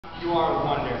You are a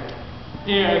wonder.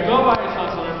 Here, go buy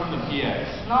yourself something from the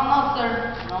PX. No,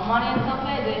 sir. No money until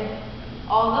payday.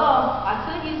 Although, I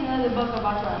could use another book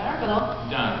about your America, though.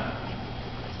 Done.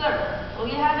 Sir, will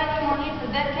you have any more need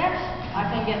for dead cats? I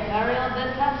can get burial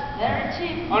dead cats very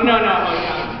cheap. Oh, no.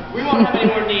 We won't have any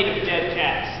more need of dead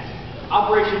cats.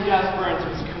 Operation Gas Burns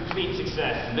was a complete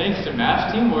success. Thanks to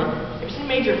M.A.S.H teamwork. Have you seen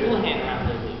Major Houlihan around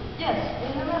lately? Yes,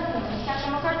 in the restaurant with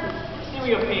Captain McCarthy. See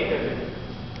where you'll pay her.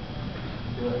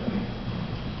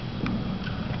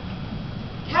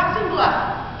 Captain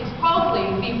Black is probably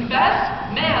the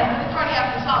best man with a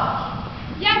cardiac massage.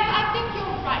 Yes, I think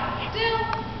you're right. Still,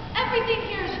 everything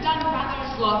here is done rather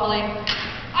Sloppily.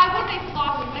 I would say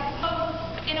sloppily, but I suppose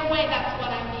in a way that's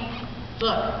what I mean.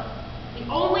 Look, the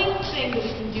only thing that we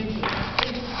can do here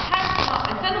is test them up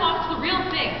and send them off to the real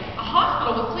thing, a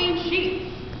hospital with clean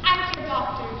sheets. And your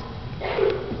doctors.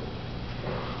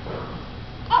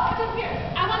 Oh, it's up here.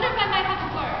 I wonder if I might have a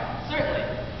word. Certainly.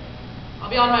 I'll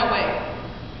be on my way.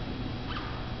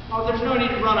 Oh, there's no need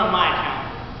to run on my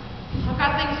account. I've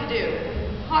got things to do.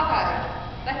 Hawkeye,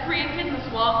 that Korean kid in the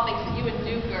swamp thinks that you and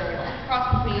Duke are a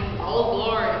cross between Old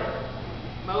Glory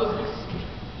and Moses.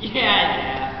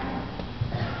 Yeah.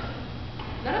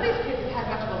 None of these kids have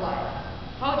had much of a life.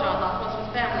 Ho-John lost most of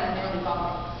his family in the early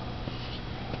bombings.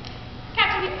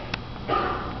 Captain,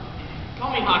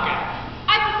 Call me Hawkeye.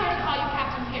 I prefer to call you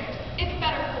Captain Pierce. It's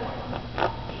better form.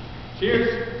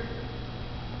 Cheers.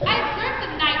 I observed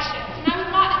the night shift, and I was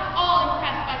not at all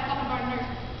impressed by some of our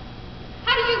nurses.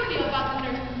 How do you feel about the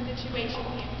nursing situation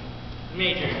here?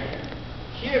 Major,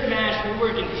 here at M.A.S.H we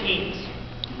work in teams.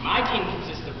 My team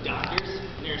consists of doctors,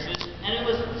 nurses, and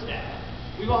enlistment staff.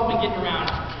 We've all been getting around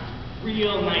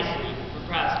real nicely for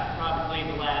probably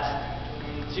the last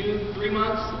 2-3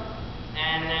 months,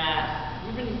 and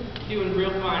we've been doing real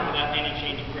fine without any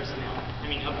change in personnel. I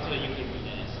mean, up until you get me,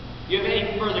 that is. Do you have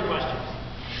any further questions?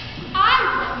 I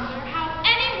wonder how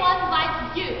anyone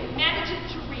like you manages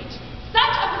to reach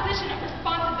such a position of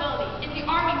responsibility in the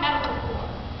Army Medical Corps.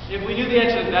 If we knew the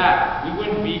answer to that, we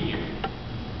wouldn't be here.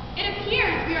 It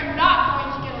appears we are not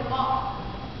going to get along.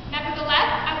 Nevertheless,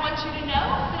 I want you to know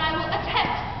that I will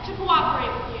attempt to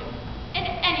cooperate with you in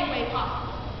any way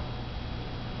possible.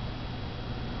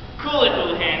 Cool it,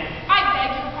 Houlihan. I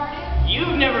beg your pardon?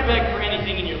 You've never begged for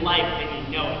anything in your life, and you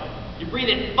know it. You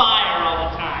breathe in fire all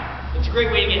the time. It's a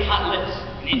great way to get hot lips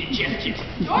and indigestion.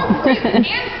 You're rude and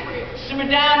rude. Simmer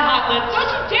down, hot lips. Don't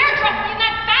you dare address me in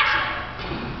that fashion!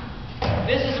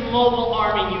 This is a mobile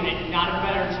army unit, not a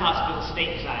veterans hospital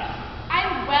stateside.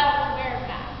 I'm well aware of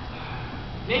that.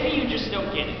 Maybe you just don't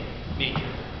get it, Major.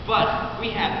 But we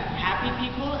have happy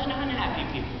people and unhappy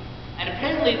people. And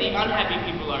apparently the unhappy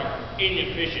people are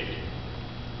inefficient.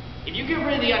 If you get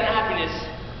rid of the unhappiness,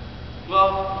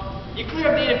 well, you clear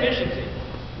up the inefficiency.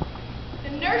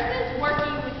 The nurses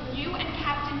working with you and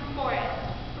Captain Forrest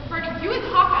refer to you as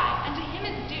Hawkeye and to him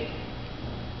as Duke.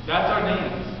 That's our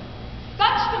names.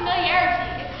 Such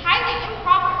familiarity is highly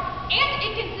improper and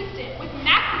inconsistent with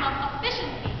maximum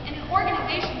efficiency in an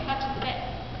organization such as this.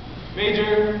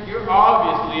 Major, you're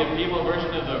obviously a feeble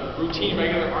version of the routine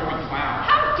regular army clown.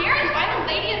 How dare you? I'm a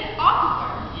lady and an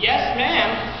officer. Yes,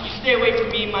 ma'am. You stay away from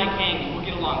me and my gang, and we'll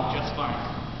get along just fine.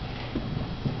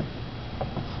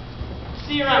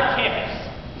 See you around campus.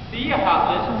 See ya,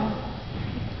 Hotlet.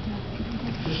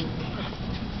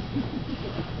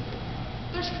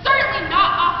 They're certainly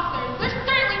not officers. They're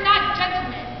certainly not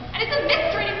gentlemen. And it's a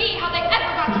mystery to me how they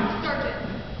ever got to be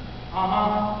surgeons.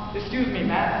 Excuse me,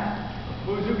 ma'am.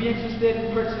 Would you be interested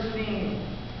in purchasing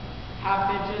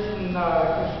half interest in the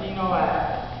casino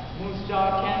at Moose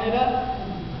Jaw, Canada?